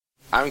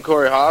I'm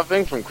Corey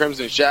Hoffing from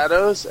Crimson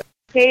Shadows.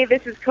 Hey,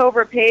 this is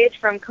Cobra Page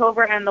from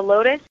Cobra and the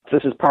Lotus.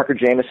 This is Parker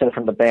Jameson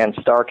from the band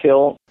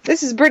Starkill.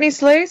 This is Brittany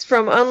Slace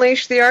from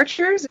Unleash the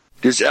Archers.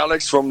 This is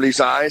Alex from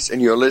Lisa Eyes,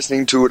 and you're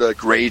listening to the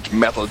Great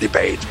Metal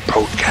Debate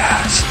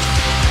Podcast.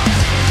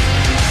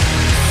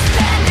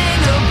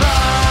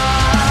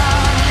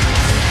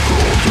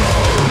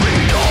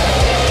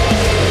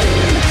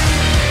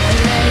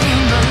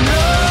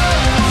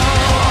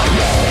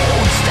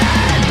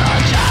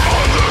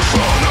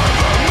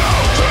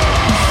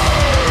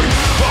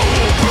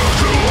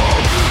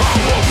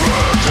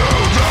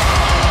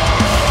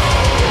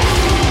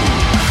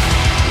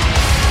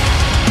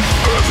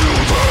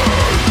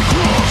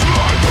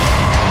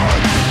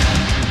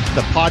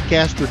 The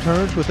podcast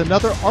returns with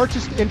another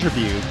artist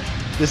interview,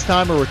 this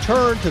time a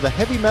return to the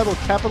heavy metal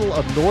capital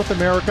of North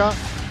America,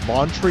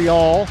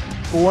 Montreal,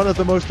 for one of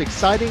the most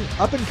exciting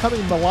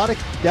up-and-coming melodic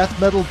death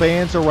metal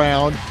bands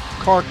around,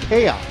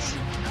 Karkaos.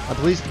 I'm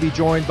pleased to be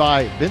joined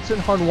by Vincent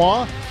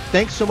Harnois.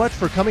 Thanks so much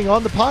for coming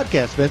on the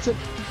podcast, Vincent.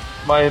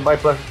 My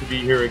pleasure to be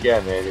here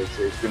again, and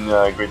it's been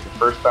great the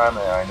first time,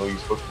 and I know you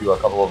spoke to a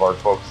couple of our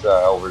folks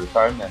over the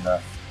time,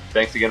 and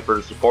thanks again for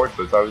the support,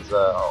 so it's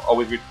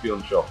always great to be on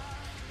the show.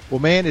 Well,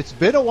 man, it's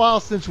been a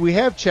while since we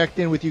have checked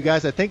in with you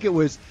guys. I think it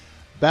was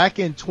back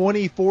in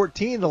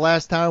 2014, the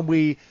last time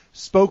we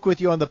spoke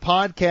with you on the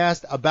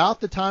podcast about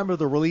the time of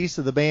the release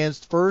of the band's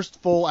first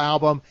full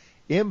album,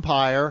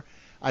 Empire.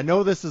 I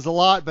know this is a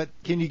lot, but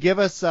can you give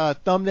us a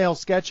thumbnail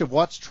sketch of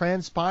what's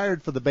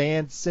transpired for the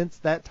band since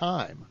that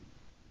time?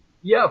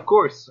 Yeah, of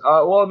course.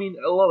 A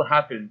lot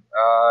happened.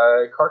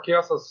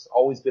 Karkaos has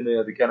always been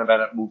the kind of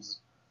band that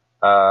moves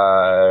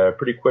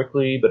pretty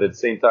quickly, but at the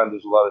same time,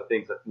 there's a lot of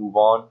things that move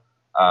on.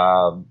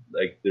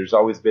 There's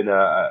always been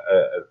a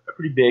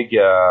pretty big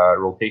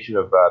rotation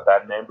of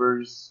band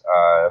members.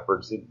 For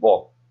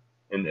example,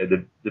 and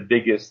the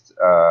biggest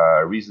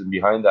reason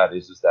behind that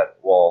is just that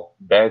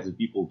bands and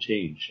people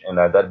change, and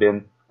that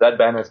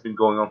band has been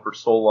going on for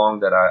so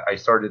long that I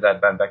started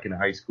that band back in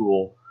high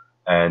school,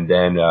 and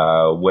then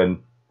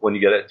when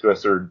you get to a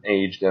certain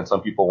age, then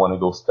some people want to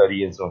go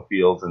study in some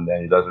fields, and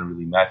then it doesn't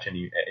really match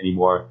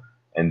anymore.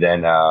 And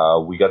then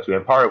we got to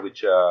Empire,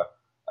 which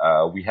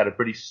we had a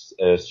pretty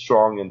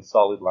strong and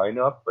solid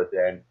lineup, but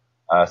then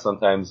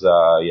sometimes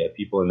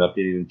people end up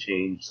getting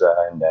changed,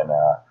 and then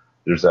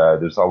there's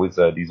always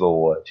these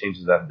little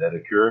changes that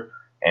occur.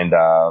 And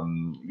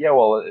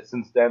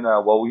since then,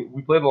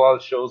 we played a lot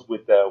of shows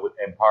with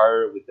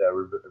Empire, with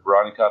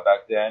Veronica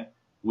back then.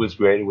 It was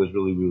great. It was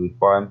really, really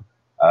fun.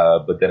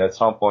 But then at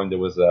some point there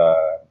was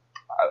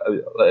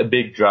a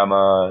big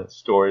drama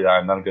story that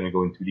I'm not going to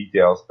go into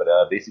details, but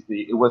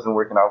basically it wasn't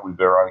working out with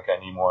Veronica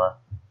anymore.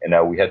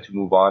 And we had to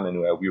move on,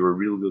 and we were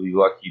really, really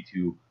lucky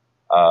to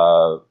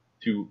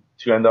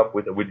end up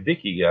with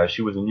Vicky.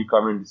 She was a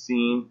newcomer in the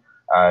scene.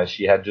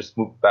 She had just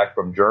moved back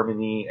from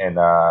Germany, and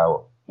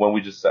when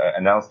we just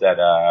announced that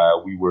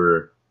we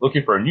were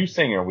looking for a new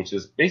singer, which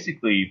is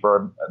basically for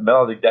a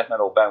melodic death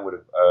metal band with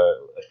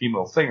a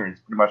female singer,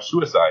 it's pretty much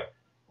suicide.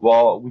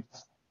 Well,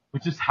 we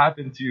just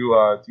happened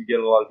to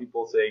get a lot of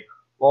people saying,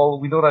 well,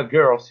 we know that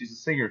girl. She's a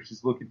singer.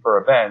 She's looking for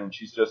a band, and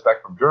she's just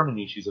back from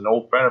Germany. She's an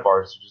old friend of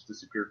ours who just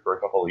disappeared for a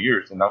couple of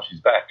years, and now she's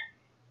back.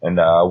 And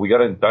we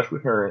got in touch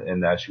with her,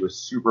 and she was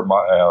super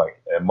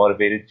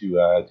motivated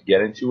to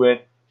get into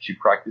it. She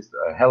practiced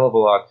a hell of a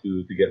lot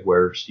to get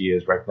where she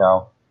is right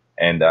now,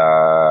 and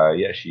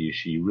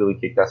she really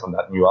kicked ass on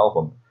that new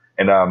album.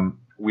 And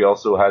we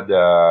also had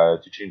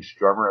to change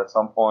drummer at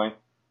some point,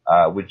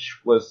 which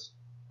was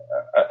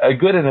a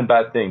good and a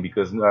bad thing,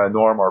 because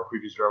Norm, our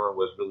previous drummer,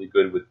 was really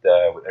good with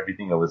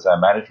everything that was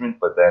management,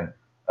 but then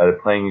the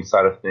playing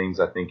side of things,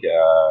 I think it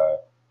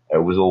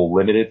was a little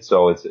limited.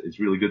 So it's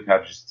really good to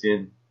have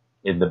Justine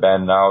in the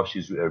band now.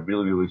 She's a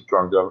really, really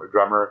strong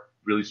drummer,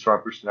 really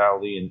strong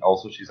personality, and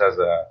also she has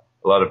a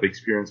lot of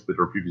experience with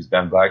her previous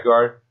band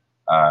Blackguard.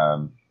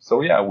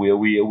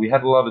 We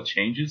had a lot of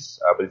changes,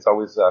 but it's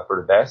always for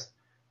the best.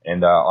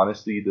 And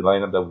honestly, the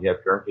lineup that we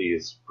have currently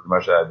is pretty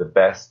much the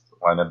best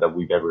lineup that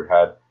we've ever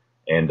had.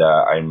 And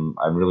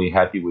I'm really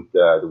happy with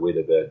the way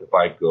that the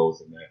vibe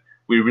goes, and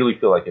we really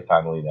feel like a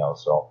family now.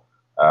 So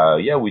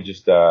we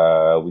just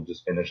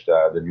finished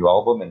the new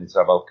album, and it's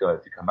about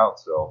to come out.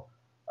 So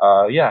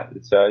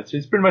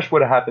it's pretty much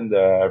what happened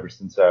ever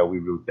since we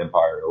released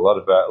Empire. A lot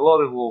of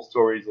little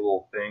stories,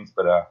 little things,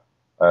 but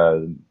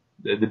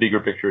the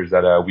bigger picture is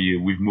that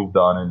we've moved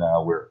on, and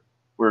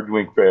we're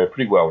doing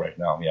pretty well right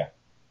now. Yeah.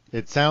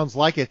 It sounds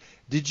like it.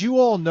 Did you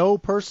all know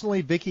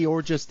personally Vicky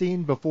or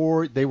Justine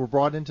before they were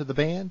brought into the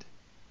band?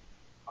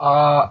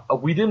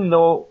 We didn't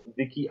know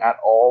Vicky at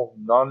all.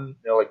 No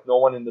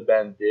one in the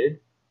band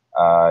did.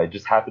 It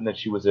just happened that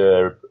she was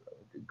a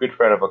good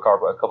friend of a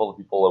couple of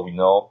people that we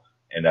know,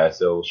 and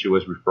so she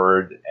was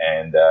referred,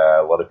 and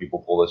a lot of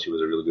people told us she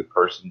was a really good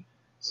person.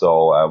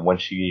 So when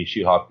she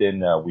hopped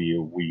in,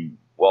 we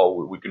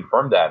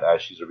confirmed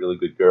that she's a really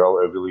good girl,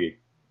 a really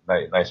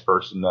nice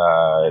person,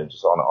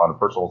 just on a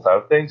personal side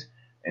of things,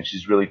 and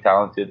she's really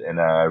talented and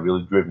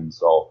really driven.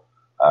 So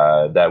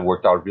that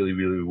worked out really,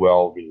 really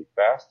well, really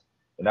fast.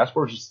 And as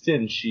for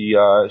Justine, she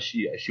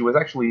was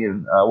actually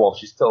in,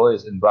 she still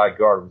is in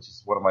Blackguard, which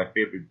is one of my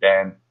favorite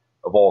band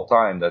of all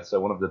time. That's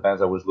one of the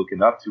bands I was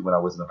looking up to when I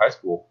was in high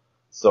school.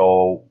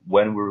 So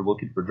when we were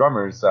looking for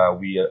drummers,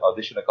 we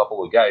auditioned a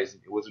couple of guys.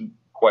 It wasn't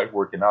quite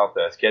working out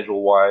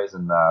schedule wise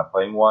and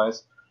playing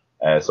wise.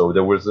 So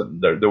there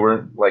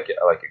weren't like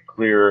a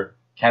clear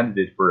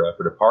candidate for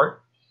the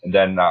part. And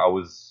then I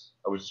was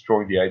just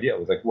throwing the idea. I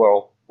was like,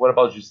 well, what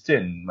about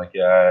Justine? Like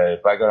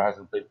Blackguard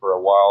hasn't played for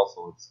a while,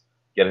 so let's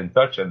get in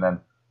touch. And then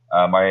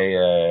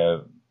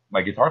my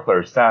guitar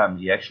player Sam,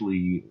 he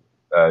actually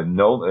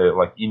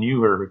he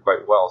knew her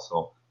quite well,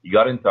 so he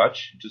got in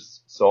touch.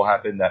 Just so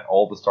happened that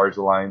all the stars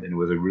aligned, and it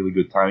was a really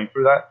good timing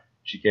for that.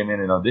 She came in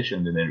and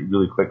auditioned, and it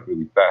really clicked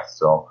really fast.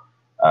 So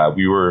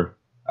we were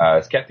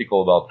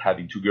skeptical about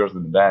having two girls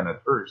in the band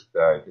at first,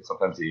 because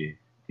sometimes they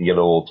can get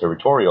a little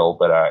territorial,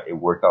 but it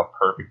worked out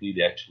perfectly.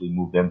 They actually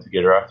moved in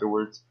together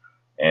afterwards,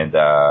 and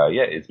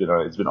it's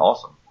been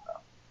awesome.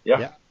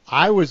 Yeah.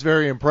 I was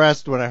very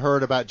impressed when I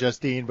heard about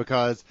Justine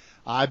because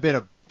I've been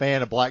a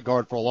fan of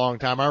Blackguard for a long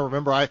time. I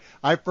remember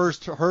I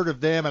first heard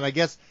of them, and I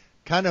guess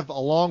kind of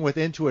along with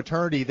Into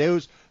Eternity,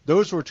 those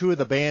were two of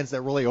the bands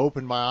that really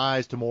opened my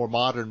eyes to more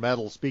modern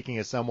metal. Speaking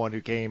as someone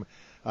who kind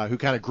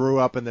of grew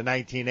up in the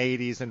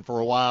 1980s and for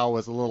a while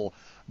was a little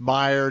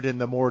mired in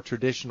the more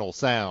traditional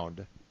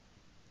sound.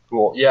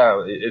 Cool.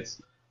 Yeah,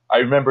 I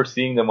remember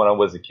seeing them when I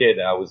was a kid.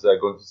 I was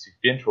going to see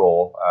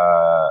Fintroll,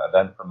 a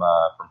band from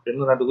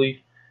Finland, I believe.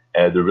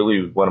 And they're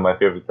really one of my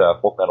favorite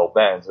folk metal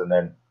bands. And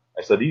then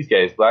I saw these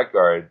guys,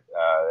 Blackguard.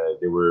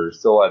 They were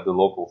still at the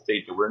local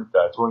stage. They weren't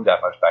touring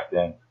that much back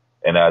then,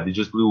 and they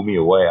just blew me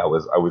away. I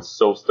was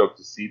so stoked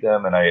to see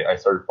them, and I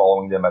started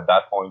following them at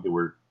that point. They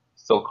were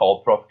still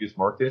called Proficus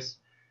Mortis,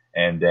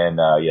 and then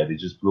they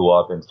just blew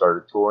up and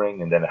started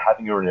touring. And then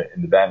having her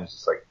in the band is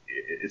just like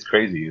it's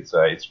crazy.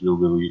 It's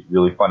really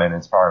really fun and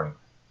inspiring.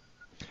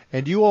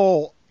 And you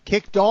all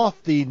kicked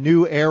off the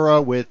new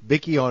era with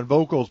Vicky on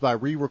vocals by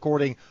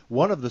re-recording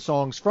one of the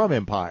songs from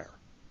Empire.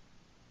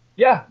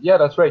 Yeah,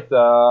 that's right.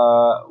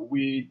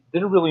 We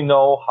didn't really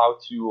know how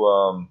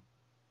to,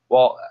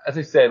 as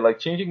I said, like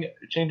changing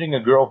a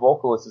girl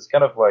vocalist is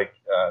kind of like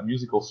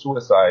musical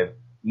suicide.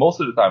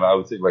 Most of the time, I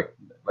would say like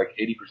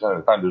 80%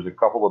 of the time. There's a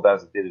couple of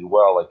bands that did it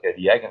well, like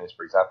The Agonist,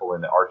 for example,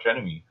 and Arch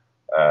Enemy,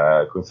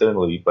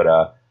 coincidentally.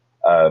 But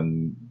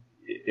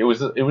it was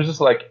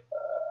just like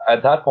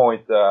at that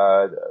point,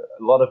 a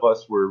lot of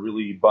us were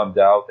really bummed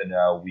out, and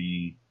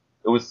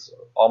it was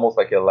almost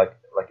like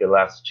a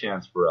last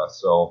chance for us.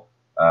 So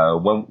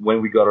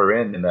when we got her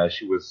in and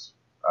she was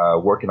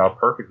working out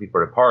perfectly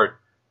for the part,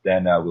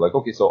 then we're like,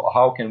 okay, so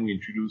how can we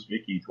introduce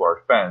Vicky to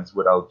our fans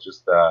without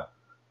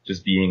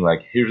just being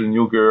like, here's a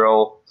new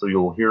girl, so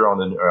you'll hear her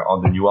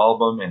on the new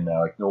album, and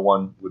like no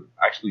one would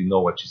actually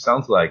know what she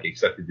sounds like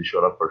except if they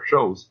showed up for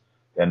shows.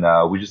 And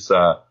we just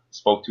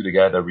spoke to the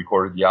guy that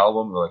recorded the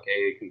album. We're like,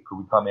 hey, could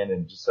we come in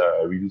and just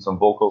redo some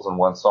vocals on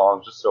one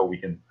song just so we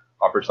can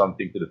offer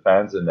something to the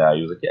fans? And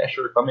he was like, yeah,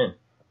 sure, come in.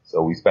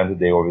 So we spent the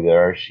day over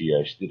there. She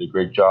did a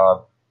great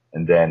job.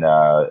 And then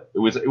it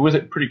was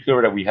pretty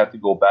clear that we had to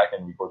go back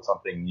and record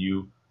something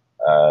new,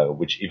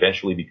 which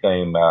eventually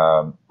became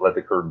Let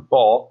the Curtain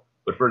Fall.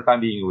 But for the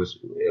time being, it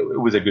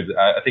was a good.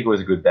 I think it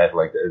was a good bet.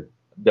 Like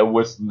there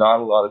was not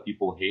a lot of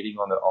people hating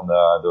on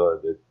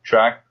the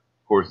track.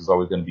 Of course, there's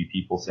always going to be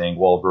people saying,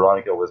 well,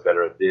 Veronica was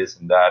better at this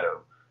and that.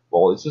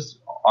 Well, it's just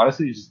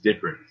honestly, it's just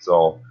different.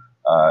 So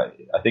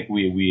I think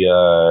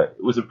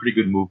it was a pretty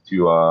good move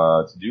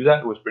to do that.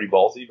 It was pretty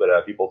ballsy,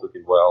 but people took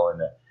it well,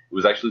 and it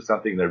was actually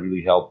something that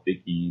really helped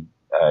Vicky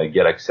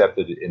get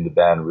accepted in the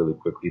band really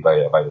quickly by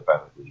the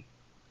family.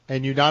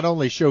 And you not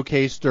only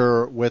showcased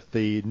her with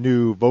the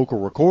new vocal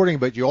recording,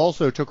 but you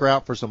also took her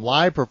out for some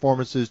live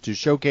performances to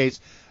showcase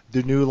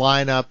the new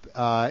lineup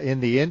in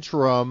the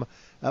interim.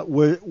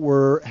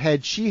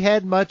 Had she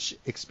had much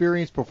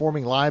experience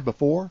performing live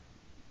before?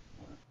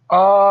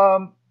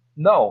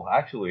 No,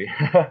 actually.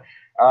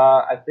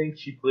 I think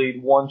she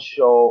played one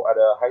show at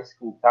a high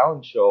school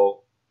talent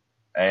show,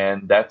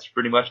 and that's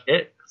pretty much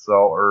it.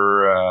 So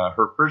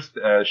her first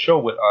show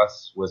with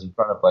us was in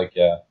front of like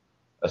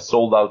a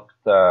sold out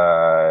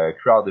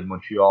crowd in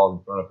Montreal,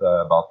 in front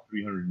of about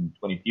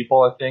 320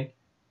 people, I think,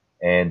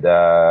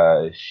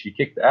 and she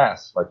kicked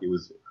ass. Like it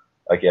was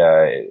like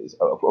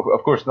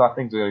of course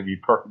nothing's going to be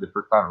perfect the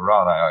first time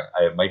around.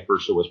 My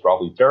first show was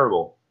probably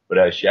terrible,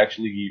 but she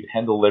actually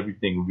handled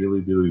everything really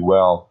really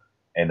well,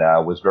 and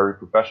was very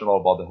professional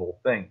about the whole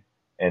thing.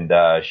 And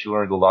she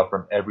learned a lot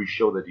from every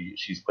show that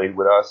she's played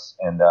with us,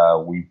 and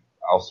we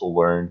also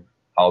learned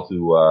how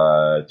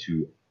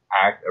to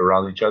act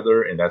around each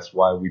other, and that's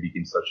why we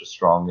became such a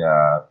strong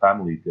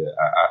family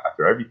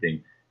after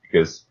everything,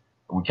 because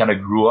we kind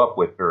of grew up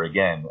with her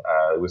again.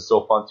 It was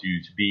so fun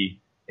to be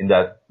in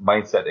that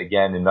mindset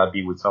again and not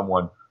be with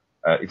someone.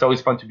 It's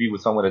always fun to be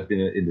with someone that's been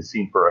in the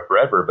scene for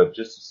forever, but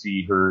just to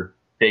see her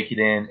take it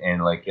in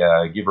and like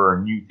give her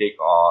a new take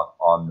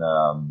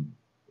on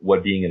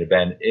what being in a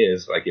band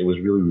is, like it was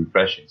really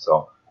refreshing.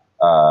 So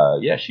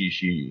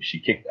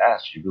she kicked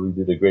ass. She really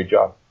did a great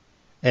job.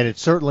 And it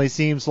certainly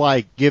seems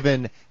like,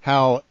 given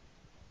how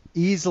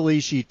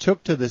easily she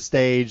took to the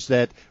stage,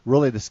 that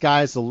really the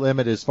sky's the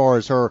limit as far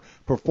as her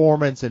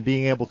performance and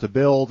being able to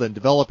build and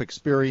develop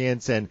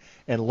experience and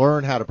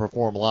learn how to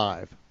perform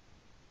live.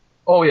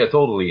 Oh yeah,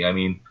 totally. I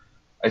mean,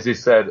 as I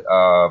said,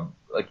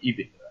 like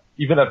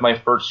even at my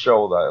first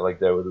show,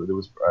 there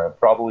was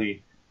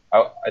probably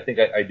I think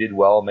I did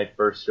well my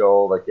first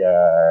show. Like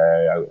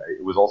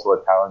it was also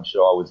a talent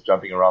show. I was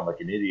jumping around like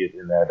an idiot,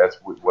 and that's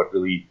what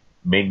really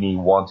made me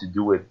want to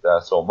do it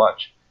so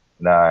much.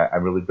 And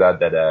I'm really glad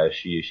that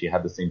she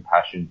had the same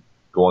passion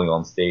going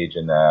on stage,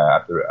 and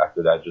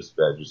after that,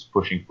 just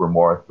pushing for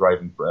more,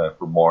 thriving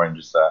for more, and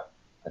just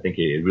I think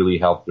it really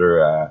helped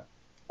her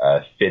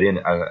fit in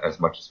as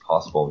much as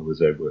possible.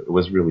 It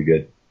was really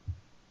good.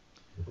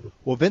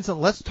 Well, Vincent,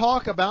 let's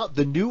talk about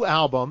the new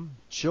album,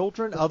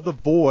 Children of the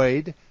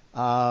Void.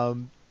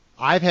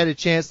 I've had a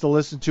chance to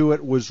listen to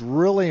it, was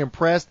really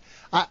impressed.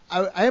 I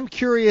am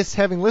curious,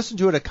 having listened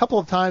to it a couple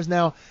of times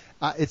now,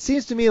 it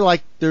seems to me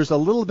like there's a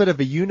little bit of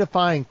a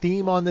unifying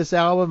theme on this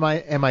album.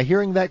 Am I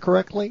hearing that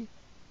correctly?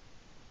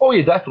 Oh,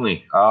 yeah,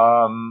 definitely.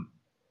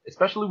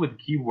 Especially with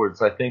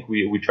keyboards, I think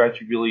we tried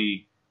to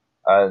really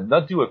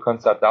not do a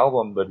concept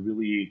album, but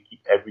really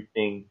keep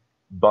everything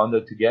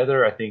bundled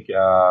together. I think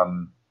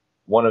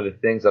one of the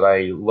things that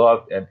I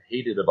loved and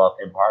hated about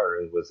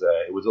Empire was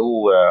it was a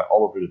little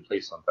all over the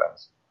place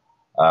sometimes.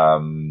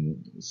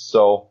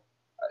 So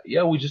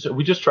yeah, we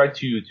just tried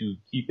to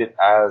keep it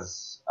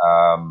as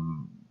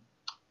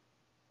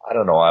I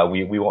don't know.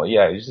 We want,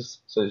 yeah. It's just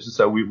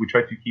we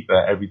try to keep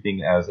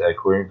everything as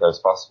coherent as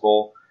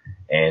possible,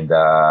 and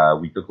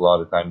we took a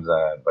lot of times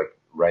like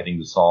writing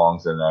the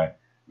songs and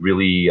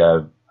really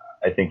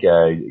I think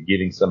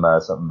giving some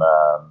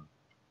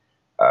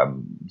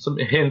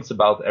hints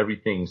about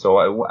everything. So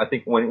I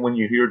think when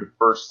you hear the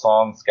first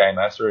song, Sky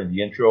Master, in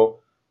the intro,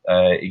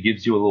 it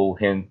gives you a little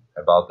hint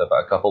about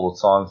a couple of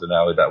songs, and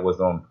now that was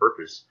on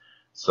purpose.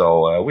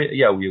 So we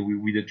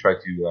did try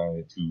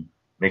to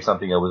make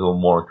something that was a little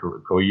more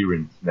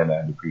coherent than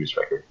the previous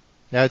record.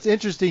 Now, it's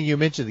interesting you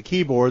mentioned the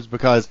keyboards,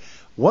 because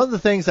one of the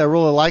things I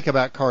really like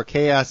about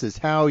Karkaos is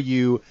how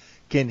you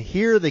can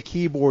hear the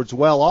keyboards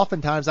well.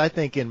 Oftentimes, I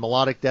think in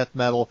melodic death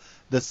metal,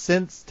 the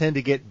synths tend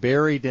to get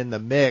buried in the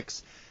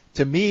mix.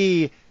 To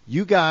me,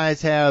 you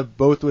guys have,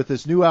 both with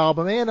this new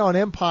album and on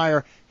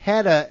Empire,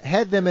 had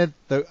them at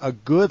a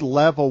good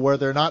level where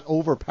they're not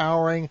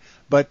overpowering,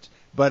 but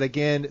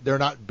again, they're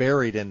not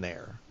buried in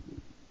there.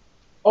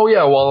 Oh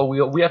yeah, well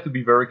we have to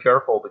be very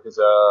careful because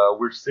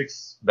we're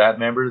 6 band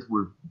members.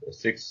 We're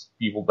 6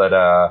 people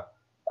that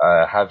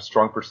have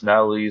strong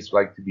personalities,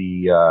 like to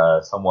be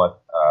somewhat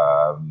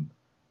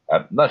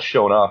not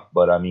shown off,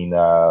 but I mean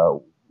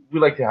we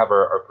like to have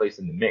our place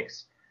in the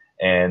mix,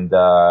 and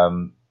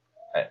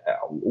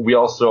we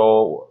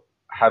also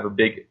have a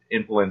big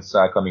influence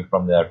coming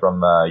from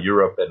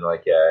Europe and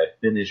like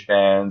Finnish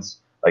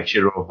bands like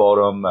Shiro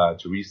Bodom,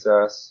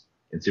 Teresa's,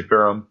 and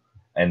Seferum.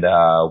 And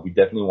we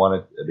definitely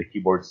wanted the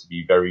keyboards to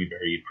be very,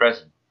 very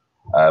present.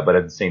 But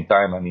at the same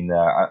time, I mean,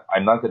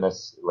 I'm not gonna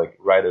like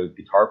write a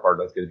guitar part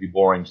that's gonna be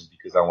boring just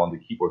because I want the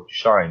keyboard to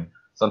shine.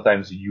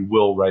 Sometimes you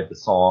will write the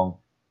song,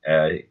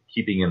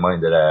 keeping in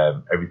mind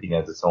that everything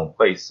has its own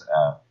place.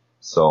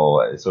 So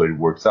it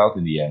works out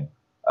in the end.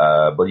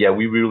 But yeah,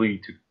 we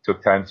really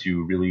took time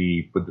to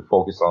really put the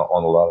focus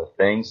on a lot of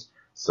things.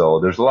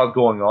 So there's a lot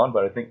going on,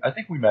 but I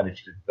think we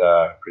managed it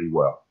pretty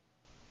well.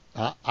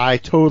 I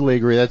totally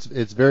agree.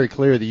 It's very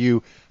clear that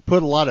you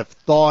put a lot of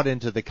thought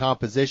into the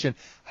composition.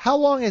 How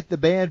long has the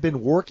band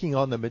been working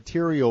on the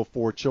material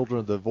for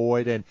Children of the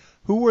Void, and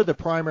who were the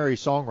primary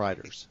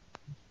songwriters?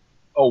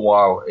 Oh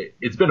wow,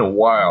 it's been a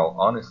while,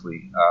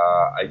 honestly.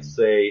 I'd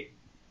say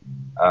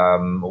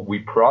we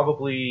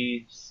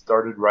probably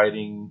started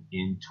writing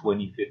in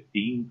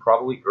 2015,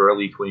 probably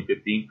early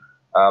 2015.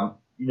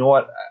 You know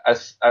what?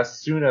 As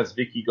soon as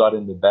Vicky got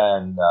in the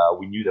band,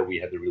 we knew that we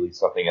had to release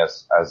something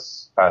as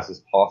fast as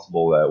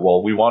possible.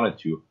 Well, we wanted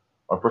to.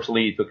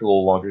 Unfortunately, it took a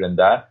little longer than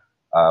that.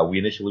 We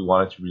initially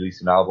wanted to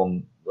release an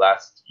album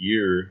last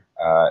year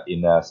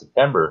in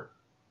September,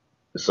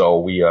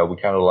 so we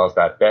kind of lost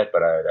that bet.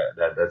 But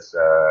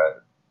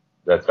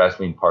that's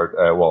vastly in part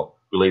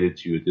related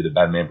to the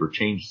band member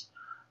changes.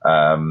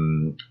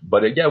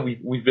 But yeah,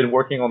 we've been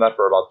working on that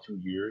for about 2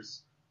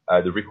 years.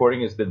 The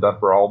recording has been done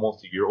for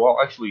almost a year. Well,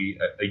 actually,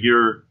 a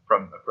year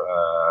from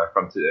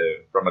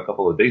a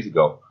couple of days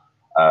ago.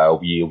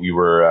 We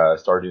were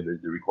starting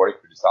the recording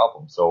for this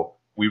album, so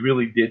we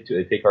really did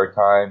take our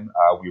time.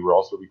 We were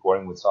also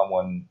recording with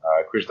someone,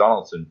 Chris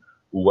Donaldson,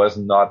 who was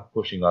not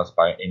pushing us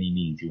by any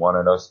means. He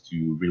wanted us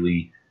to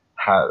really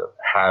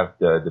have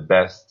the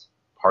best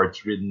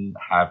parts written,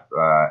 have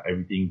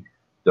everything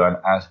done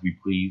as we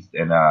pleased,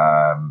 and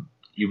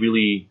he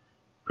really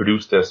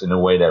produced us in a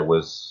way that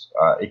was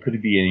it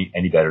couldn't be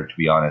any better, to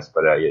be honest.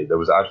 But there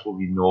was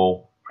absolutely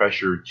no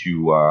pressure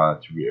to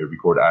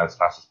record as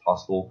fast as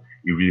possible.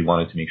 We really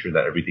wanted to make sure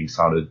that everything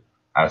sounded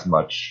as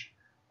much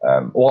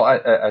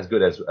as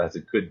good as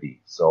it could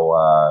be.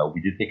 So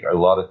we did take a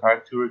lot of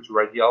time to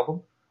write the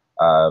album,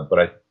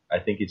 but I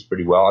think it's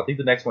pretty well. I think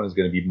the next one is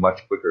going to be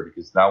much quicker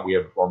because now we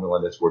have a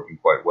formula that's working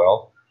quite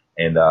well.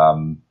 And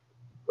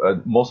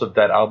most of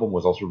that album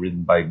was also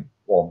written by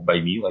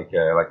me, like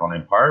on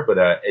Empire. But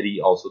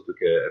Eddie also took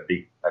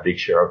a big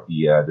share of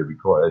the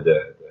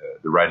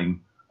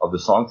writing of the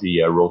songs.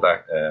 He wrote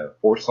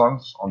 4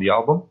 songs on the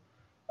album,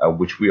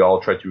 which we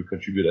all tried to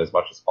contribute as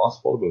much as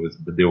possible.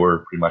 But they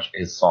were pretty much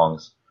his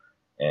songs.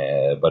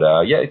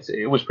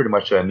 It was pretty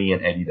much me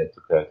and Eddie that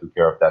took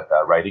care of that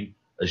writing.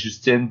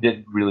 Justin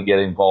did really get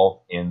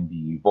involved in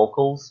the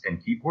vocals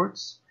and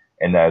keyboards,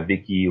 and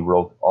Vicky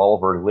wrote all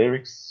of our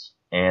lyrics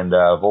and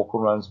vocal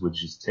runs with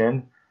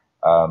Justin,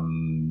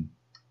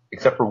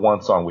 except for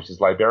one song, which is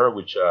Libera,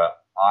 which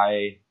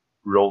I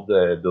wrote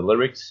the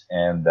lyrics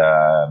and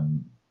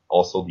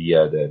also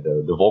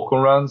the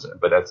vocal runs.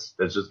 But that's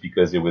just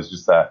because it was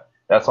just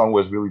that song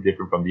was really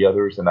different from the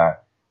others, and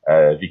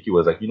Vicky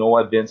was like, you know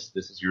what, Vince,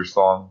 this is your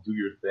song, do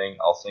your thing,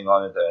 I'll sing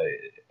on it,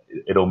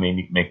 it'll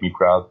make me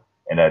proud.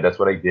 And that's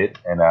what I did,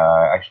 and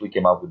actually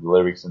came out with the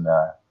lyrics and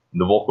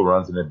the vocal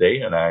runs in a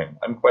day, and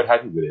I'm quite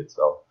happy with it.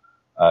 So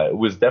it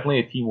was definitely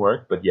a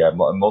teamwork, but yeah,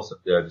 most of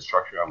the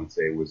structure, I would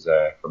say, was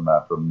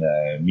from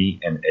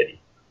me and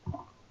Eddie.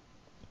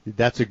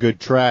 That's a good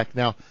track.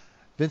 Now,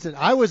 Vincent,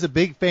 I was a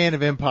big fan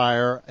of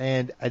Empire,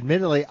 and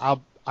admittedly,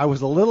 I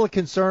was a little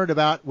concerned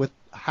about with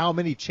how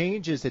many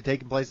changes had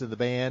taken place in the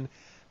band,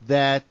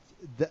 that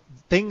the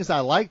things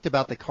I liked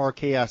about the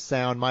Karkaos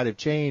sound might have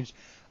changed.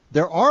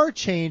 There are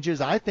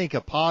changes, I think,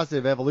 a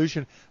positive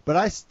evolution, but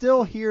I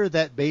still hear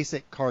that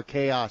basic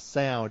Karkaos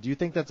sound. Do you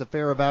think that's a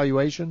fair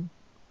evaluation?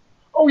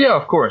 Oh yeah,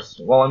 of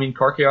course. Well, I mean,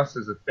 Karkaos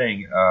is a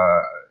thing.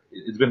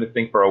 It's been a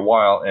thing for a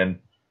while, and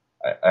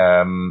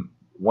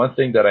one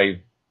thing that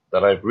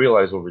I've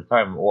realized over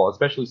time, well,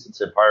 especially since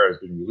Empire has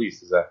been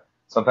released, is that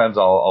sometimes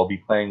I'll be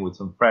playing with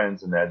some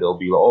friends, and they'll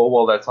be like, oh,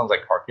 well, that sounds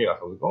like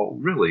Karkaos. I was like, oh,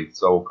 really?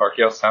 So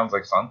Karkaos sounds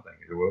like something.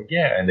 And they were like,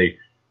 yeah, and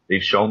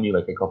they've shown me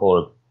like a couple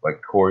of like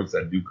chords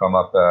that do come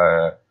up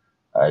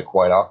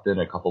quite often,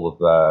 a couple of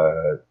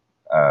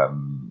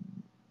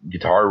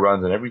guitar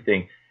runs and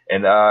everything.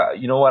 And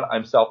you know what?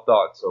 I'm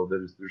self-taught, so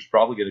there's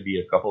probably going to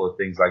be a couple of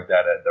things like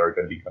that are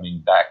going to be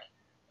coming back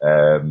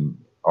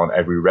on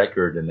every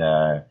record, and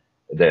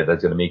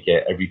that's going to make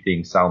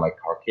everything sound like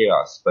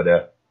Karkaos.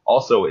 But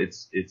also,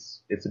 it's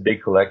a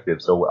big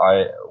collective. So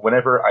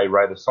whenever I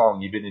write a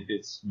song, even if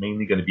it's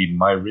mainly going to be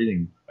my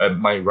writing,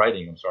 I'm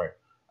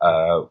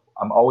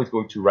always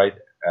going to write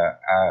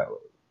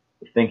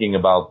thinking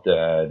about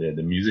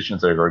the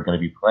musicians that are going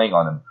to be playing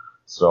on them.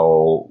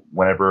 So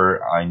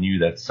whenever I knew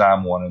that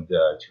Sam wanted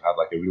to have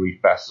like a really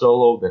fast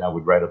solo, then I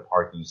would write a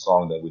part in the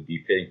song that would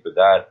be fitting for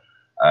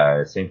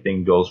that. Same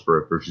thing goes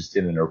for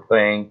Justin and her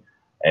playing,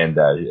 and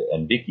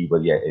Vicky.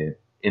 But yeah,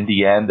 in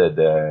the end,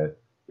 the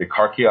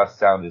Karkaos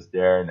sound is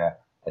there, and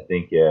I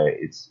think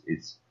it's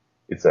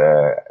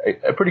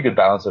a pretty good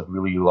balance of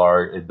really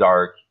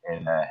dark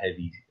and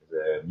heavy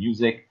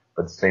music,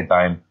 but at the same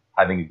time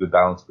having a good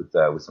balance with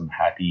some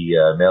happy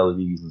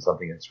melodies and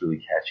something that's really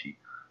catchy.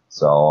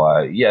 So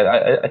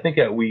I think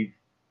we've,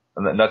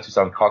 not to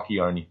sound cocky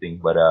or anything,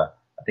 but I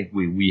think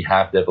we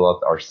have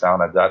developed our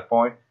sound at that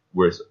point.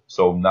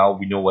 So now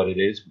we know what it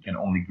is. We can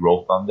only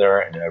grow from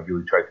there, and I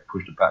really try to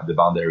push the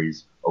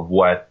boundaries of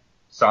what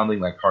sounding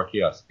like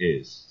Karkaos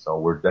is. So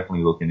we're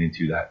definitely looking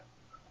into that.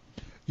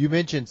 You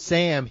mentioned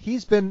Sam.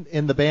 He's been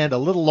in the band a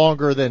little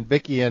longer than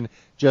Vicky and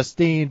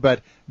Justine,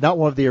 but not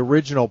one of the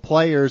original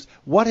players.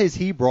 What has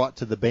he brought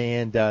to the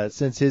band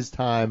since his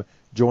time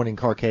joining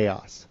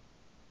Karkaos?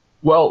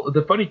 Well,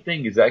 the funny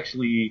thing is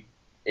actually,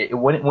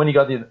 when he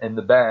got in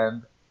the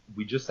band,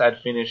 we just had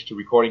finished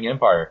recording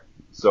Empire.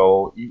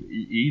 So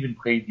he even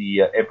played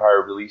the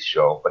Empire release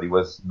show, but he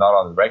was not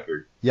on the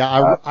record.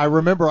 Yeah, I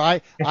remember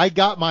I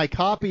got my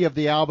copy of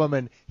the album,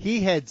 and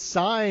he had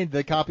signed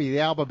the copy of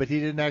the album, but he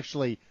didn't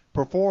actually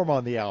perform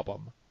on the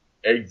album.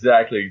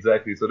 Exactly.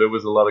 So there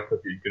was a lot of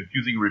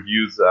confusing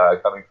reviews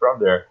coming from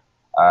there,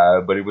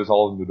 but it was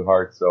all in good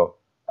heart. So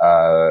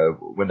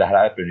when that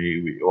happened,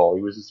 it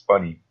was just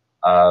funny.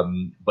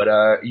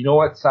 But you know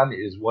what? Sam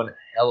is one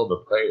hell of a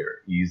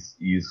player. He's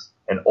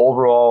an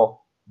overall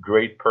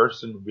great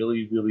person,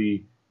 really,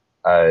 really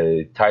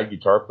tight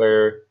guitar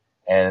player,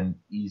 and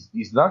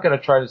he's not gonna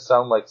try to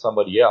sound like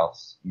somebody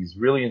else. He's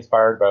really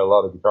inspired by a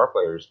lot of guitar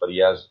players, but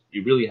he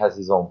really has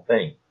his own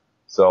thing.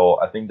 So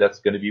I think that's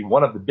going to be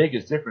one of the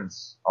biggest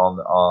difference from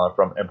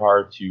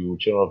Empire to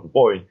Children of the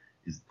Void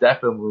is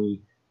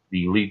definitely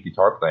the lead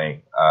guitar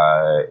playing.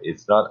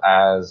 It's not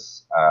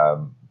as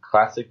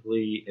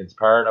classically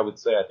inspired, I would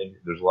say. I think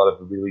there's a lot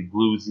of really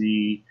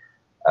bluesy,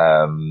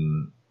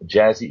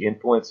 jazzy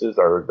influences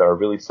that are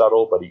really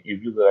subtle, but he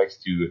really likes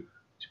to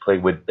play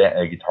with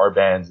guitar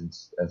bands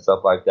and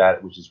stuff like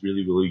that, which is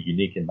really, really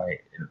unique in my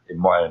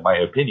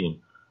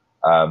opinion.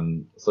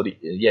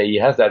 He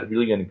has that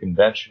really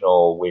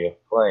unconventional way of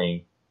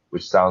playing,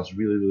 which sounds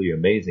really, really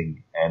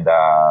amazing, and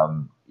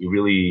it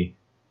really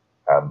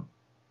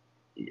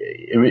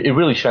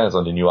shines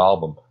on the new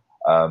album.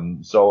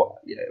 So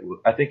yeah,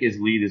 I think his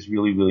lead is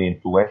really, really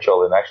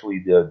influential. And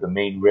actually, the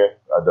main riff,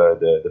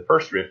 the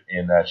first riff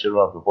in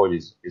Children of the Void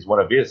is one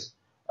of his.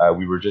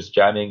 We were just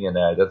jamming, and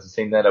that's the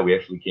same night that we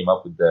actually came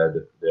up with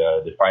the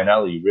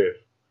finale riff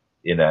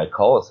in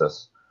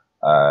Colossus.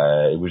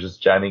 It was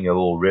just jamming a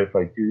little riff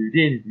like,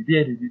 and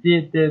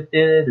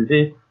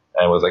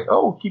I was like,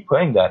 oh, keep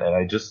playing that, and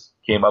I just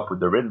came up with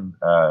the rhythm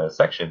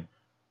section,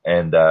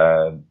 and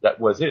that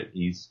was it.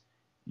 He's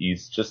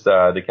just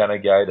the kind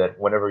of guy that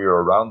whenever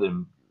you're around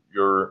him,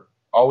 you're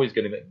always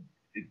gonna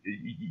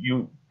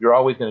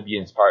be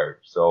inspired.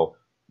 So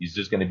he's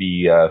just gonna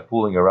be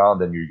fooling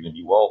around, and you're gonna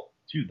be, well,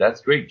 dude,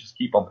 that's great. Just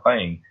keep on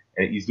playing.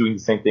 And he's doing the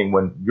same thing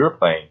when you're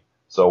playing.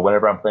 So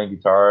whenever I'm playing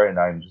guitar and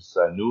I'm just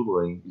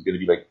noodling, he's gonna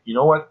be like, you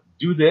know what?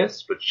 Do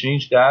this, but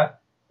change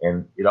that,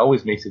 and it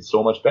always makes it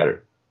so much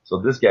better.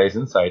 So this guy's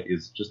insight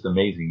is just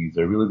amazing. He's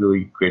a really,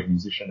 really great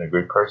musician, a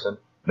great person,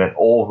 and an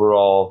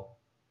overall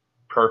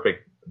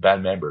perfect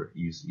band member.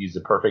 He's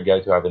the perfect guy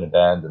to have in a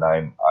band, and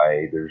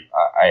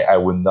I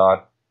would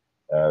not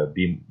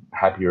be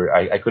happier.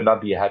 I could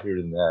not be happier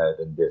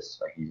than this.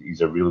 Like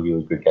he's a really,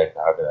 really good guy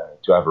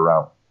to have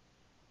around.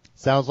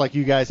 Sounds like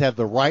you guys have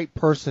the right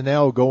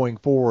personnel going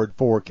forward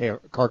for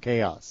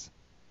Karkaos.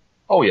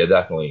 Oh yeah,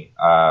 definitely.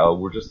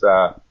 We're just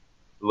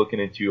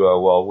looking into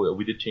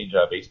we did change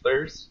bass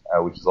players,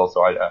 which is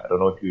also I don't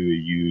know if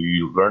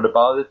you learned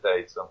about it.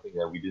 It's something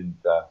that we didn't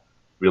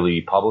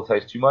really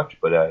publicize too much,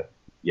 but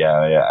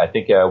yeah, I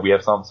think we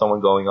have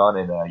someone going on,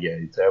 and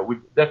it's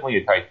definitely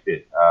a tight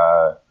fit,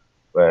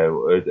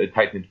 a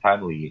tight knit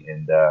family,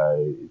 and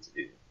it's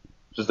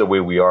just the way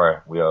we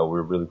are.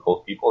 We're really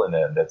close people,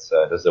 and that's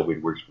the way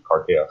it works for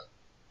Karkaos.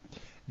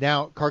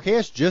 Now,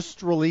 Karkaos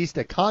just released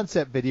a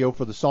concept video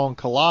for the song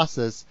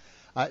Colossus,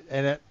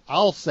 and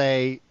I'll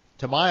say,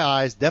 to my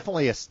eyes,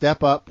 definitely a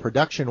step up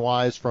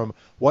production-wise from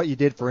what you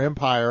did for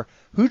Empire.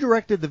 Who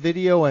directed the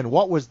video, and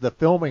what was the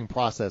filming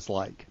process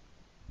like?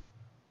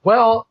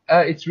 Well,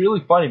 it's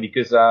really funny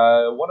because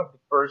one of the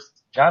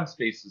first jam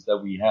spaces that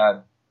we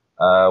had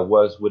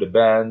was with a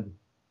band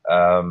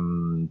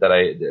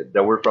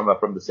that were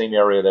from the same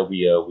area that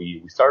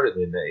we started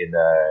in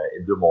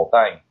De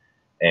Montagne,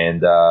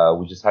 and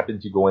we just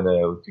happened to go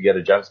to get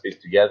a jam space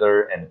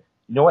together. And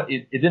you know what?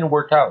 It didn't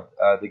work out.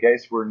 The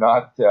guys were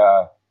not.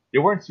 They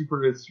weren't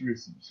super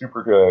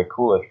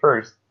cool at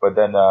first, but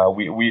then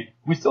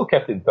we still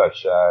kept in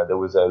touch. There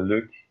was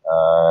Luc,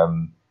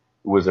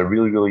 who was a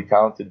really, really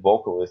talented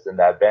vocalist in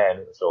that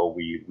band, so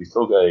we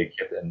still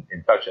kept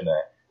in touch, and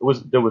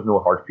there was no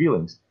hard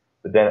feelings.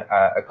 But then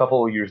a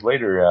couple of years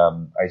later,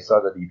 I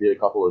saw that he did a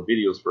couple of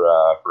videos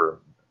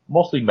for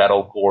mostly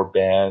metalcore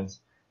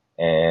bands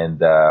and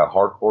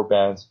hardcore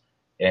bands,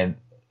 and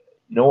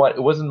you know what?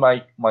 It wasn't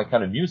my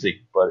kind of music,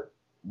 but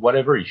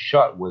whatever he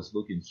shot was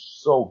looking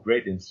so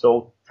great and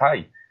so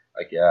tight.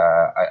 Like,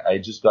 I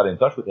just got in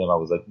touch with him. I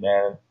was like,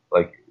 man,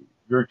 like,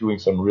 you're doing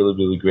some really,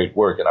 really great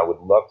work, and I would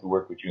love to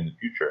work with you in the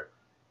future.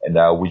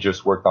 And we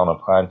just worked on a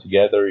plan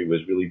together. He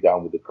was really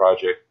down with the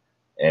project,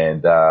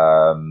 and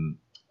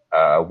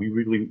we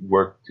really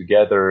worked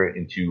together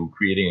into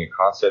creating a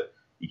concept.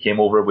 He came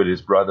over with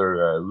his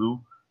brother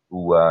Lou,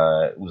 who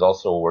was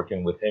also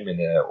working with him in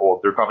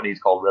their company is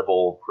called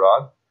Rebel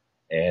Prod.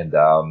 And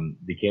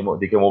they came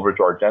over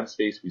to our jam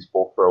space. We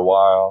spoke for a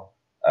while.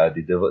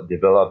 They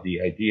developed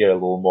the idea a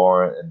little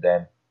more, and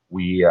then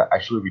we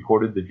actually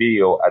recorded the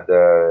video at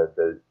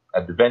the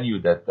venue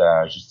that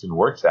Justin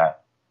works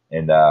at.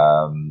 And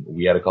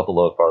we had a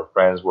couple of our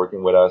friends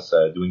working with us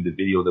doing the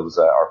video. There was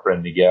our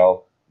friend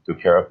Miguel who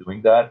took care of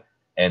doing that.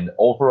 And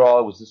overall,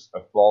 it was just a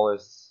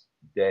flawless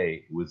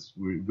day. It was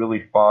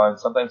really fun.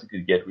 Sometimes it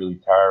could get really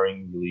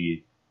tiring,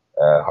 really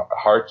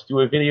hard to do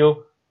a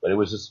video. But it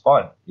was just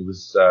fun. It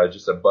was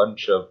just a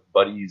bunch of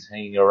buddies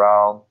hanging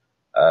around.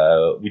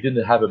 We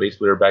didn't have a bass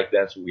player back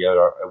then, so we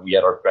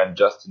had our friend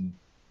Justin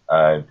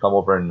come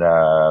over and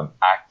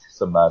act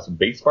some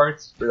bass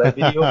parts for that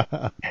video.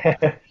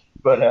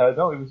 But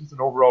no, it was just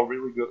an overall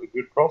really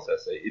good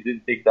process. It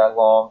didn't take that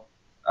long,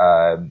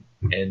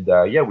 and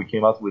we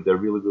came out with a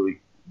really,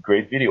 really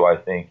great video, I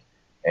think.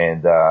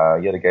 And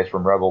the guys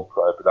from Rebel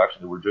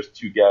Production, there were just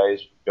two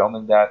guys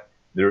filming that.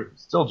 They're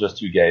still just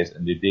two guys,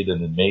 and they did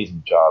an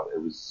amazing job.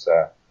 It was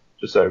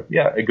just a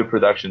good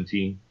production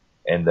team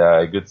and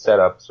a good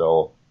setup.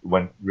 So it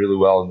went really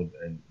well,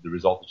 and the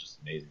result was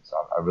just amazing. So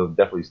I'm really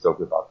definitely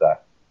stoked about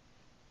that.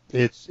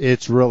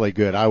 It's really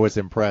good. I was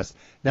impressed.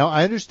 Now,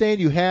 I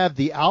understand you have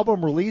the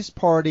album release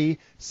party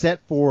set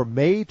for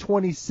May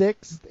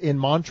 26th in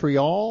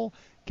Montreal.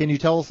 Can you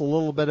tell us a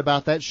little bit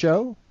about that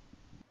show?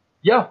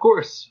 Yeah, of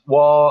course.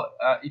 Well,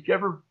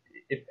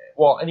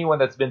 anyone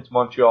that's been to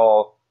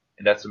Montreal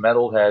and that's a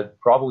metalhead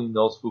probably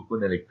knows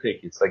Fukun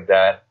Electric. It's like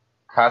that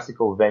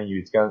classical venue.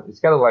 It's kind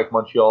of like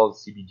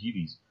Montreal's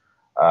CBGB's.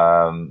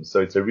 So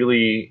it's a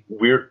really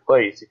weird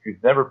place. If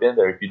you've never been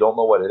there, if you don't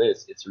know what it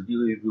is, it's a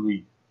really,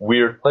 really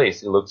weird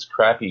place. It looks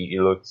crappy.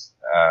 It looks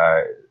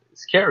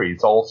scary.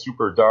 It's all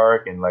super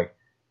dark, and like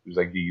there's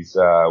like these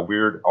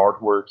weird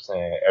artworks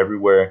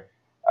everywhere.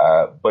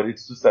 But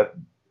it's just that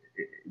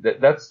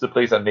that's the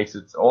place that makes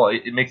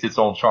it makes its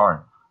own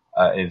charm.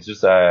 It's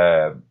just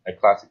a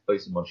classic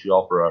place in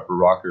Montreal for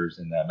rockers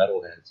and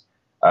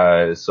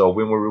metalheads. So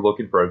when we were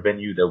looking for a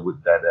venue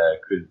that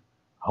could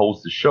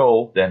host the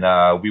show, then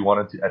we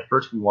wanted to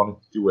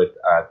do it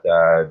at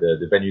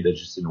the venue that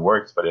just didn't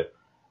work, but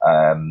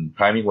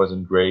timing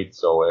wasn't great,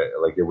 so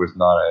like there was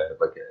not an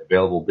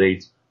available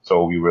date.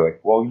 So we were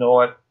like, well, you know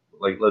what?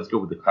 Like, let's go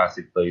with the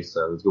classic place.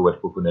 Let's go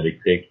with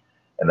Phonetic Pick.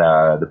 And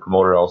the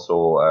promoter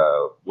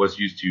also was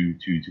used to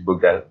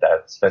book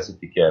that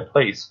specific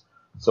place.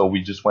 So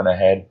we just went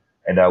ahead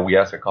and we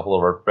asked a couple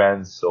of our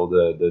friends. So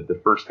the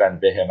first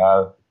band,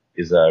 Behemal,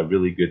 is a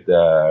really good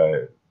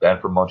band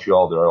from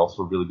Montreal. They're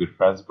also really good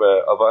friends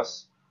of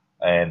us.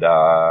 And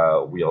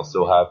we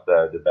also have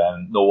the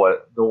band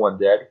No One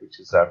Dead, which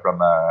is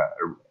from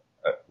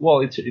well,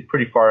 it's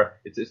pretty far.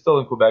 It's still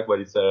in Quebec, but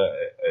it's a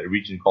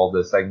region called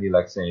the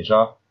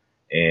Saguenay-Lac-Saint-Jean.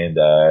 And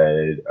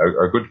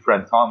our good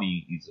friend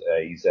Tommy,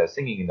 he's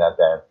singing in that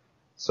band.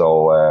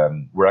 So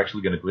we're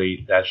actually going to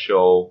play that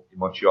show in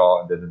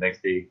Montreal, and then the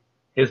next day,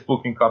 his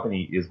booking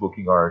company is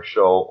booking our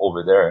show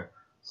over there.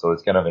 So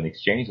it's kind of an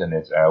exchange, and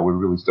we're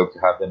really stoked to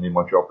have them in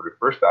Montreal for the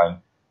first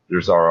time.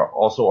 There's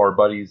also our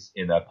buddies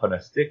in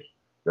Ponastic.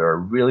 They're a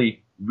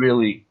really,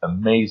 really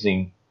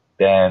amazing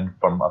band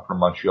from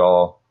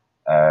Montreal.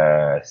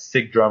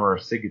 Sick drummer,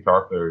 sick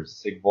guitar players,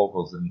 sick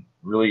vocals, and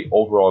really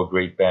overall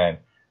great band.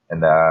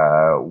 And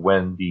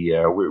when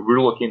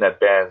we're looking at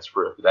bands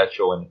for that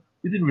show, and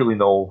we didn't really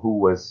know who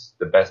was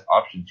the best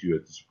option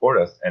to support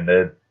us. And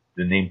then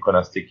the name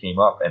Pronostic came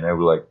up, and I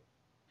was like,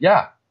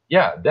 yeah,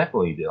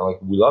 definitely.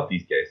 Like, we love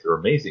these guys; they're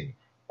amazing.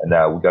 And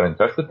we got in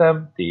touch with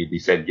them. They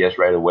said yes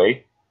right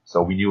away.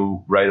 So we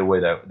knew right away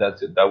that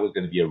was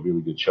going to be a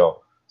really good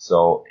show.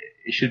 So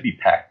it should be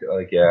packed.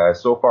 Like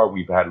so far,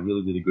 we've had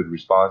really, really good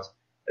response,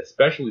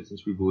 especially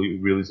since we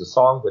released a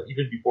song. But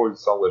even before the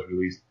song was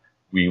released,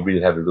 we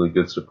really have a really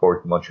good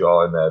support in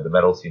Montreal, and the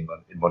metal scene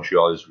in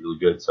Montreal is really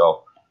good.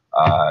 So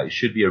it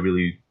should be a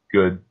really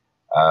good,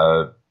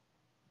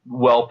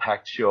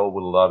 well-packed show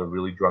with a lot of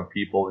really drunk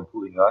people,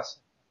 including us.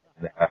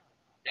 And,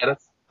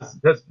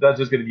 that's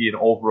just going to be an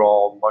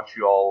overall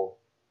Montreal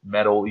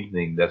metal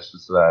evening. That's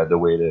just the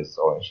way it is.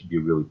 So it should be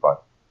really fun.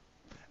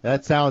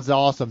 That sounds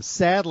awesome.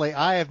 Sadly,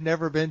 I have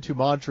never been to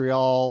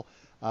Montreal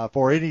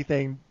for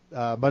anything,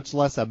 much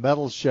less a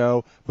metal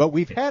show. But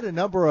we've had a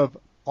number of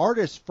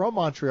artists from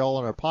Montreal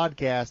on our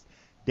podcast.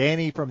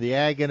 Danny from The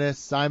Agonists,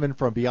 Simon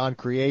from Beyond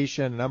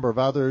Creation, a number of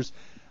others.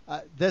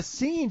 The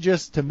scene,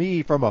 just to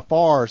me from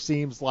afar,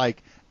 seems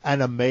like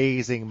an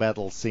amazing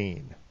metal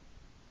scene.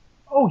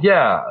 Oh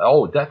yeah,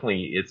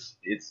 definitely.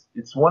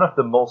 It's one of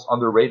the most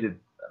underrated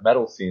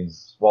metal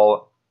scenes.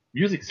 Well,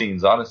 music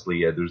scenes,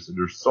 honestly. There's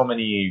so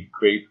many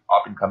great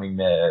up and coming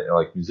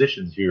like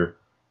musicians here,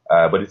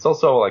 but it's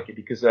also like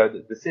because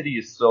the city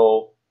is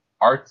so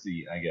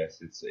artsy. I guess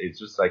it's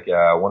just like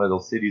one of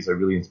those cities that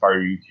really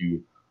inspire you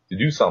to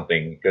do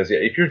something. Because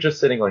if you're just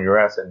sitting on your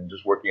ass and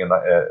just working on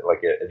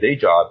like a day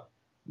job,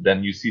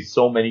 then you see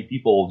so many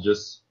people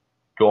just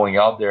going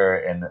out there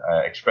and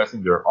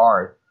expressing their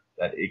art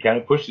that it kind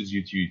of pushes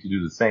you to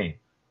do the same.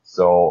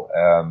 So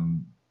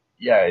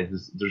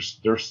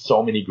there's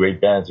so many great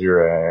bands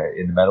here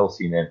in the metal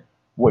scene, and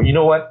well, you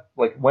know what?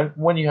 Like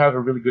when you have a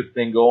really good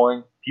thing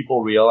going,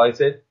 people realize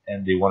it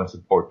and they want to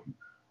support you.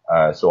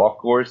 So of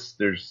course,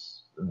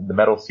 there's the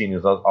metal scene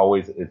is not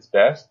always its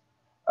best.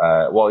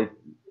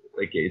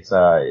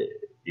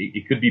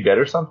 It could be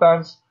better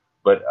sometimes,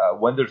 but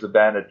when there's a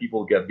band that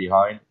people get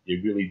behind, they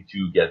really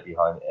do get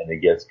behind, and it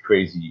gets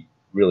crazy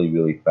really,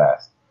 really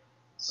fast.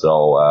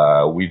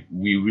 So we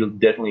will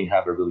definitely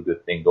have a really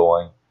good thing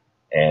going,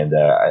 and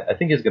I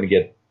think it's going to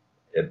get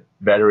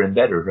better and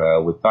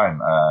better with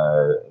time.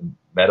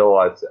 Metal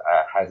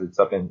has its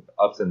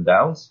ups and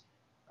downs,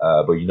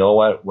 but you know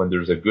what? When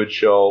there's a good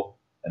show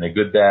and a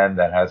good band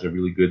that has a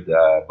really good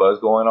buzz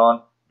going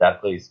on, that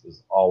place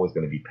is always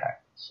going to be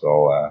packed.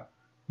 So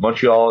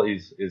Montreal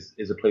is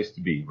a place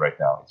to be right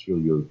now. It's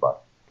really, really fun.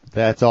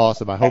 That's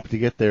awesome. I hope to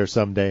get there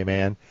someday,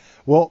 man.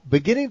 Well,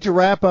 beginning to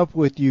wrap up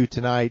with you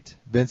tonight,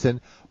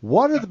 Vincent,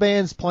 what are the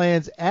band's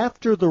plans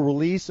after the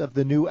release of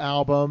the new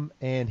album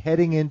and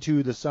heading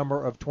into the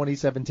summer of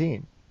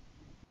 2017?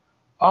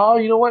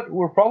 You know what?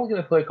 We're probably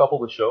going to play a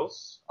couple of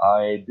shows.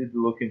 I did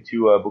look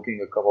into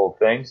booking a couple of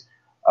things.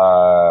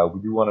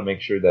 We do want to make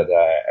sure that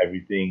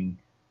everything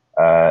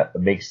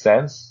makes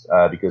sense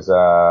because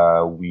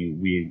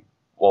we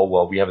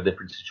have a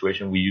different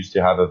situation. We used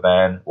to have a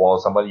van. Well,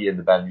 somebody in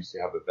the band used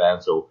to have a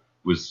van, so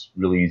it was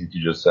really easy to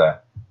just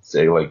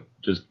say like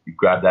just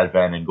grab that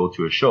van and go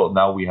to a show.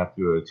 Now we have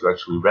to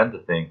actually rent the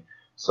thing.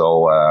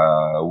 So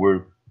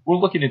we're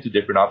looking into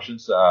different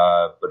options,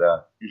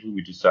 but usually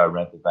we just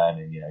rent the van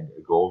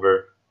and go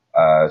over.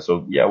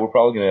 So yeah, we're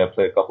probably gonna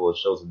play a couple of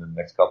shows in the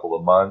next couple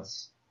of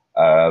months.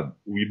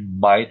 We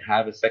might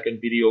have a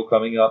second video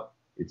coming up.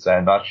 It's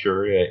not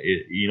sure.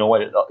 You know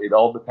what? It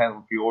all depends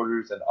on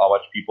pre-orders and how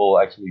much people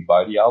actually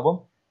buy the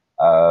album.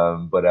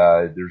 But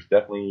there's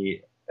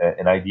definitely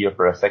an idea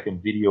for a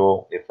second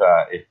video if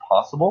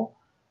possible.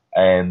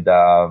 And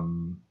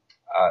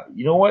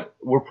you know what?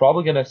 We're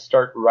probably going to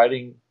start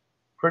writing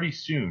pretty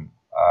soon.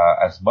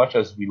 As much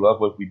as we love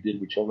what we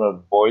did with Children of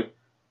the Void,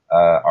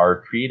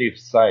 our creative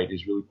side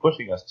is really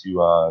pushing us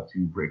to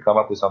come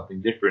up with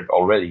something different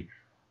already.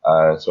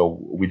 So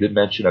we did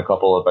mention a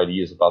couple of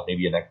ideas about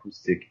maybe an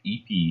acoustic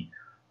EP,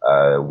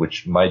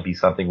 which might be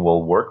something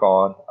we'll work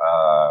on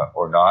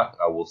or not.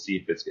 We'll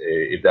see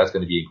if that's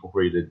going to be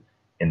incorporated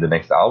in the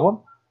next album.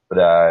 But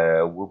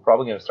we're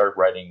probably going to start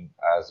writing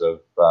as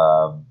of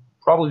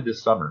probably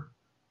this summer.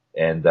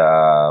 And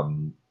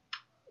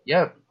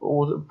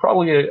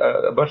probably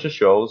a bunch of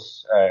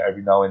shows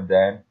every now and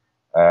then.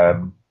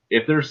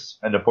 If there's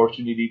an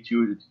opportunity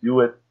to do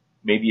it,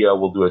 maybe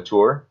we'll do a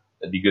tour.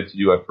 It'd be good to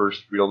do a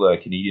first real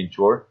Canadian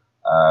tour.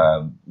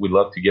 We'd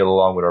love to get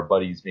along with our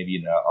buddies, maybe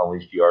in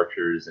Unleash the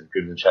Archers and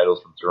Crimson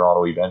Shadows from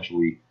Toronto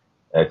eventually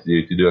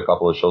to do a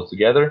couple of shows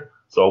together.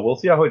 So we'll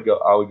see how it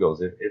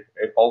goes.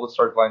 If all the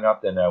stars line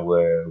up, then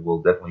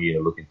we'll definitely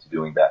look into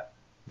doing that.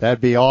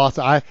 That'd be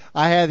awesome.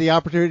 I had the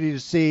opportunity to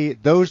see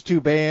those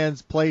two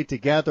bands play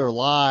together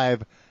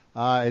live.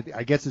 I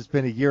guess it's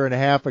been a year and a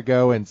half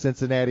ago in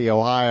Cincinnati,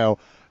 Ohio.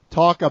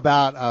 Talk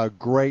about a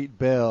great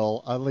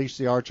bill, Unleash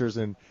the Archers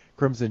and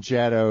Crimson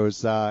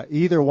Shadows.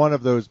 Either one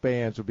of those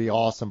bands would be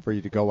awesome for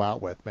you to go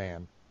out with,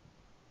 man.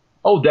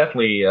 Oh,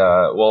 definitely.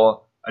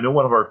 Well, I know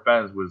one of our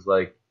fans was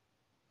like,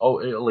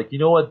 you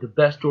know what? The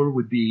best tour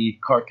would be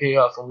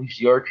Karkaos, Unleash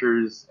the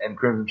Archers, and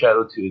Crimson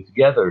Shadow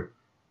together.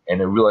 And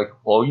we're like,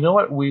 well, you know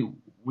what? We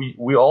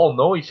all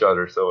know each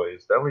other, so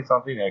it's definitely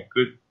something that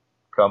could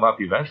come up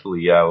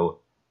eventually.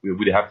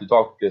 We'd have to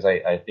talk because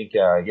I think,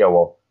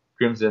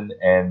 Crimson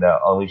and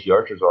Unleash the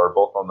Archers are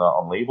both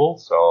on label,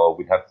 so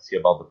we'd have to see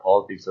about the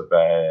politics of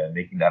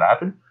making that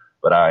happen.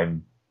 But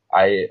I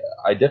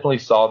definitely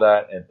saw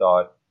that and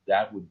thought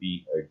that would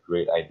be a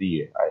great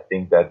idea. I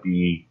think that'd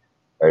be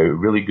a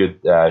really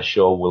good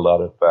show with a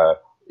lot of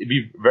it'd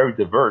be very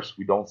diverse.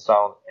 We don't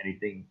sound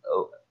anything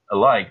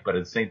alike, but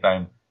at the same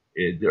time,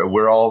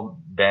 we're all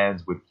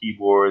bands with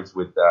keyboards,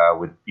 with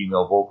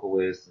female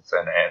vocalists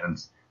and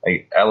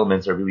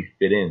elements that really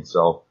fit in.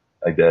 So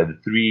like the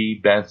three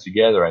bands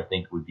together, I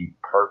think would be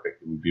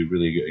perfect. It would be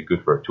really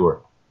good for a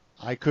tour.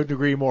 I couldn't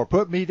agree more.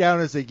 Put me down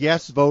as a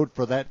yes vote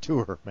for that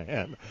tour,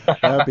 man.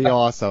 That'd be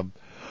awesome.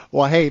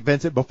 Well, hey,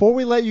 Vincent, before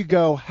we let you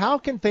go, how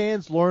can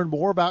fans learn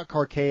more about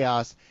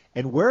Karkaos,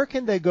 and where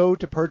can they go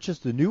to purchase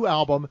the new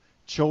album,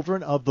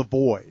 Children of the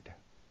Void?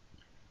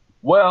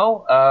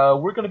 Well,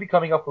 we're going to be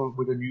coming up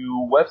with a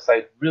new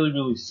website really,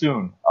 really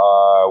soon.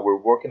 We're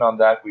working on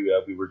that. We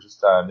were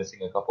just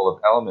missing a couple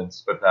of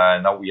elements, but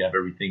now we have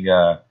everything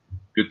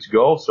good to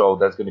go. So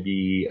that's going to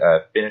be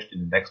finished in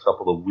the next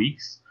couple of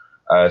weeks.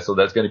 So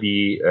that's going to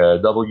be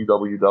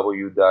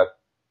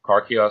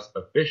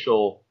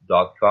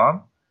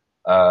www.karkaosofficial.com.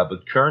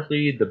 But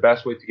currently, the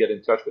best way to get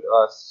in touch with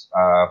us,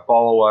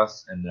 follow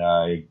us, and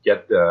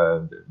get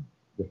the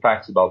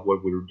facts about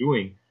what we're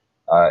doing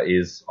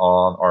is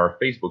on our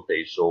Facebook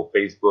page. So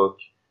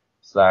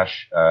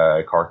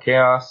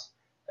Facebook.com/Karkaos.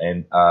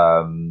 And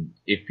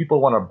if people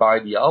want to buy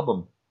the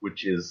album,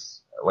 which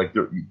is like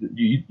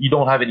you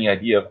don't have any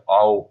idea of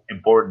how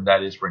important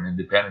that is for an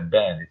independent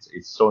band.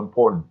 It's so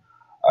important.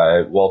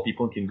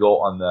 People can go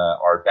on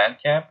our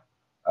Bandcamp.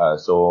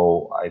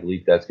 So I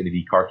believe that's going to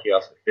be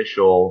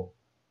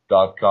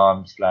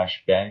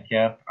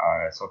karkaosofficial.com/Bandcamp,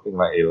 something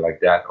like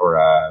that,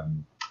 or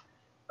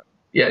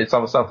it's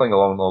something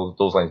along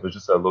those lines. But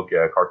just look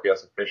at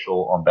Karkaos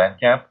Official on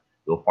Bandcamp,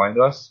 you'll find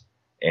us,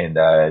 and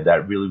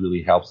that really,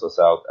 really helps us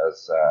out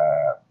as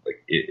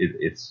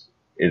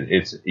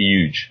it's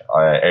huge.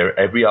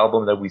 Every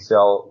album that we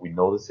sell, we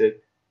notice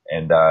it,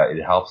 and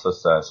it helps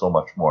us so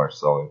much more.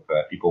 So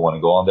if people want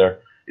to go on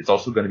there, it's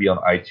also going to be on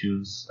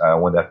iTunes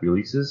when that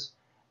releases,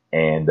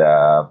 and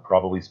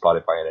probably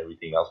Spotify and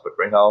everything else. But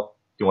right now,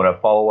 if you want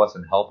to follow us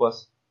and help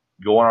us,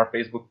 go on our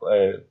Facebook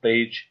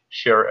page,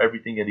 share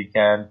everything that you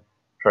can,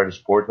 try to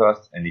support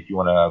us. And if you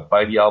want to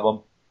buy the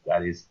album,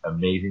 that is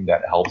amazing.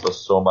 That helps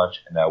us so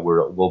much, and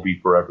we'll be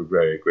forever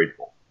very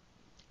grateful.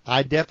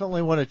 I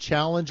definitely want to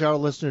challenge our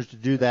listeners to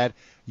do that.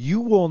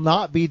 You will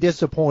not be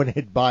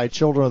disappointed by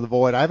Children of the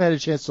Void. I've had a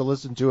chance to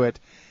listen to it.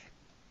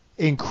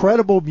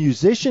 Incredible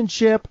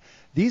musicianship.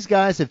 These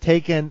guys have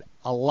taken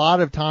a lot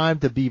of time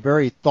to be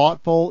very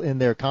thoughtful in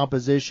their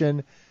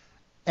composition.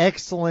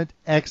 Excellent,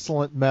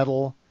 excellent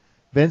metal.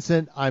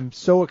 Vincent, I'm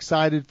so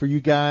excited for you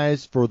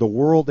guys, for the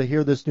world to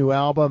hear this new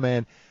album,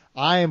 and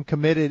I am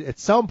committed. At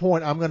some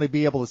point, I'm going to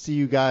be able to see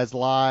you guys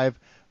live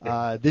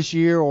this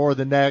year or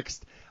the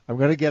next. I'm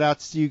going to get out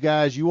to see you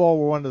guys. You all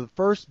were one of the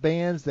first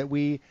bands that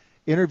we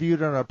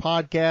interviewed on our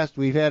podcast.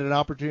 We've had an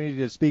opportunity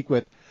to speak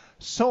with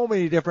so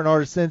many different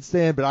artists since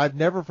then, but I've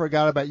never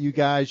forgot about you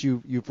guys.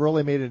 You've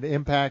really made an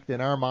impact in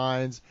our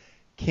minds.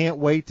 Can't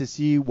wait to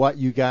see what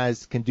you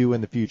guys can do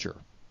in the future.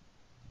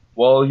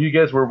 Well, you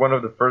guys were one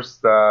of the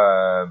first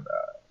that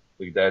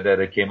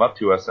came up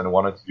to us and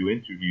wanted to do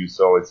interviews,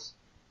 so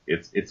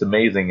it's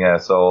amazing.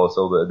 So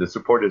the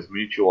support is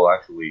mutual,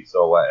 actually.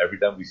 So every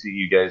time we see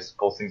you guys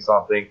posting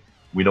something,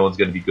 we know it's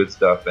going to be good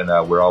stuff, and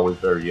we're always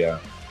very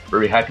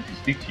very happy to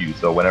speak to you.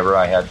 So whenever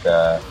I had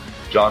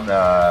John,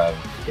 when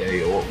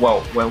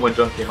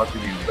John came up to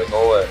me, he was like,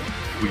 "Oh,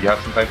 would you have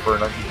some time for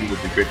an interview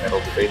with the Great Metal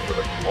Debate?" I was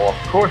like, "Oh, of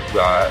course,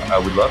 I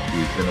would love to.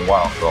 It's been a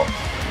while." So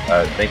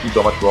thank you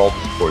so much for all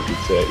the support.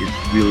 It's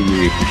really,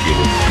 really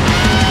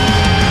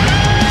appreciated.